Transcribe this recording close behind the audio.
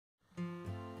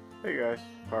Hey guys,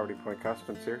 Poverty Point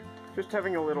Customs here. Just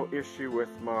having a little issue with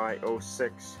my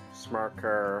 '06 smart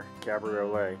car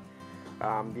Cabriolet.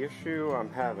 The issue I'm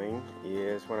having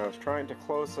is when I was trying to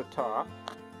close the top,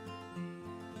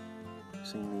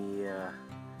 using the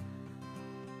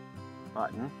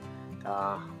button,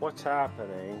 what's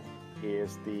happening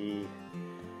is the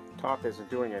top isn't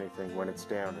doing anything when it's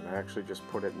down, and I actually just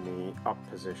put it in the up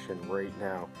position right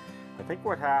now. I think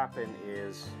what happened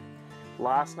is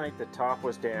last night the top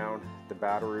was down, the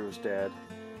battery was dead,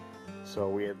 so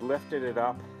we had lifted it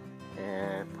up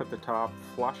and put the top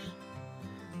flush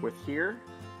with here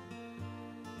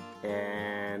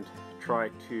and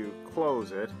tried to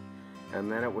close it,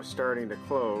 and then it was starting to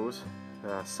close.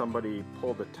 Somebody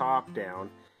pulled the top down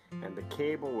and the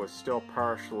cable was still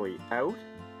partially out,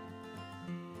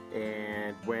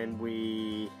 and when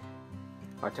we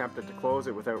attempted to close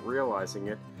it without realizing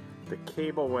it, the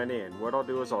cable went in. What I'll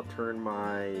do is I'll turn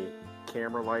my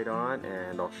camera light on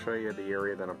and I'll show you the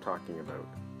area that I'm talking about.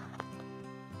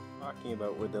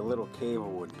 Where the little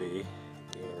cable would be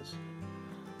is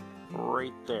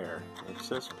right there. It's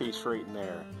this piece right in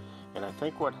there. And I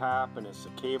think what happened is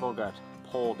the cable got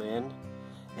pulled in,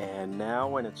 and now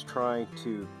when it's trying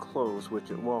to close,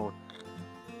 which it won't,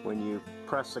 when you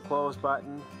press the close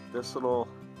button, this little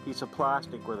piece of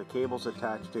plastic where the cable's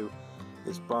attached to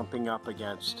is bumping up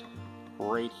against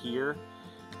right here,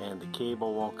 and the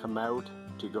cable won't come out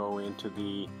to go into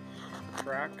the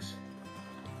tracks.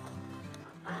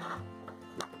 You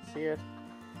can see it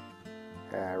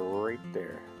right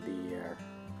there. The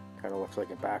kind of looks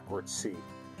like a backwards C,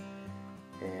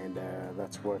 and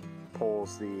that's what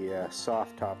pulls the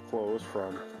soft top close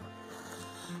from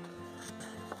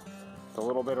a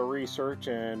little bit of research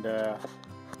and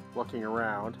looking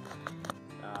around.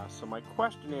 So my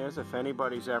question is, if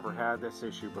anybody's ever had this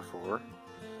issue before,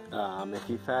 if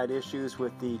you've had issues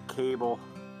with the cable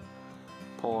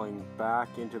pulling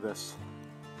back into this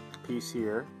piece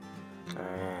here,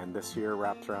 and this here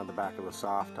wraps around the back of the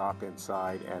soft top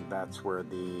inside, and that's where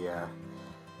the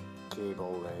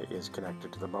cable is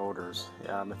connected to the motors.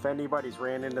 If anybody's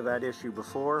ran into that issue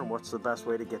before, and what's the best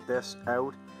way to get this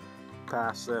out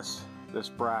past this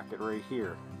bracket right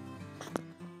here?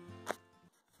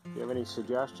 If you have any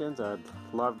suggestions, I'd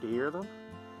love to hear them,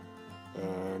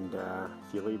 and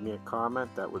if you leave me a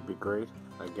comment, that would be great.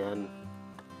 Again,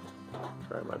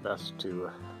 try my best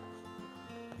to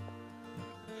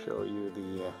show you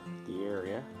the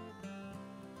area,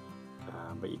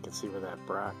 but you can see where that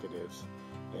bracket is,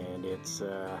 and it's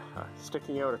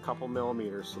sticking out a couple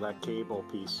millimeters, so that cable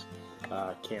piece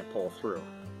can't pull through.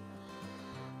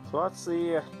 So that's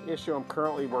the issue I'm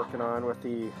currently working on with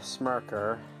the smart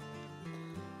car,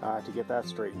 to get that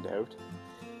straightened out.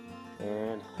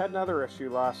 And had another issue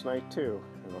last night too,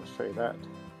 and I'll show you that.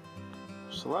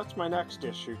 So that's my next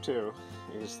issue too,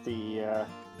 is the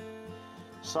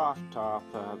soft top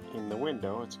in the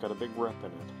window. It's got a big rip in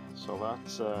it, so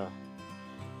that's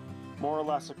more or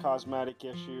less a cosmetic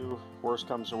issue. Worst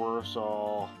comes to worst,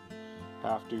 I'll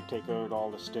have to take out all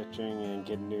the stitching and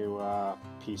get a new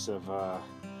piece of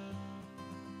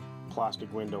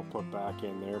plastic window put back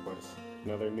in there, but it's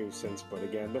another nuisance. But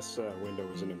again, this window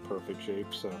is in perfect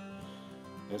shape, so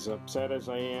as upset as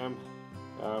I am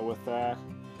with that,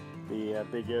 the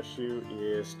big issue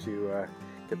is to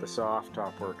get the soft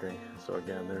top working. So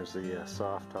again, there's the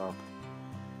soft top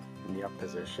in the up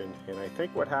position, and I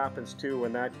think what happens too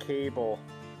when that cable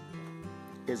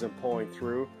isn't pulling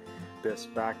through, this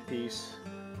back piece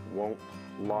won't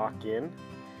lock in.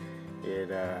 It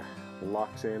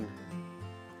locks in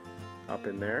up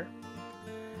in there.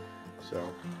 So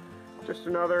just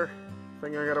another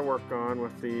thing I got to work on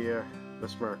with the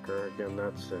smart car. Again,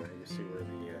 that's you see where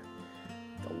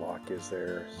the lock is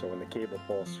there, so when the cable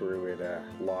pulls through, it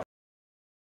locks.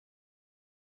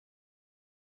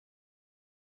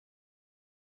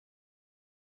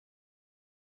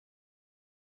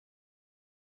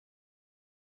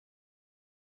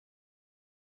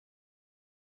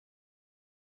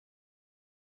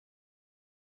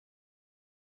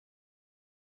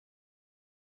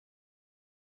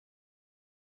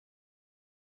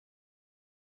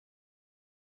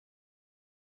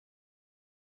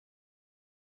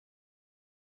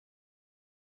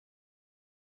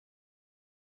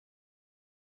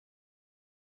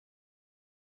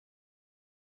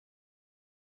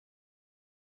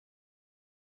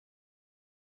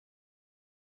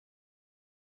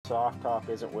 Soft top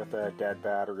isn't with a dead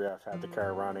battery. I've had the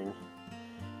car running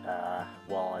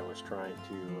while I was trying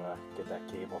to get that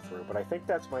cable through, but I think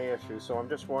that's my issue. So I'm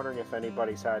just wondering if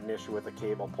anybody's had an issue with the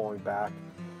cable pulling back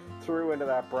through into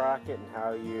that bracket and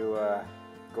how you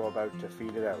go about to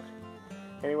feed it out.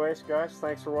 Anyways, guys,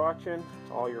 thanks for watching.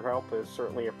 All your help is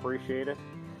certainly appreciated.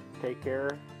 Take care.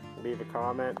 Leave a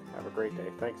comment. Have a great day.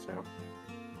 Thanks now.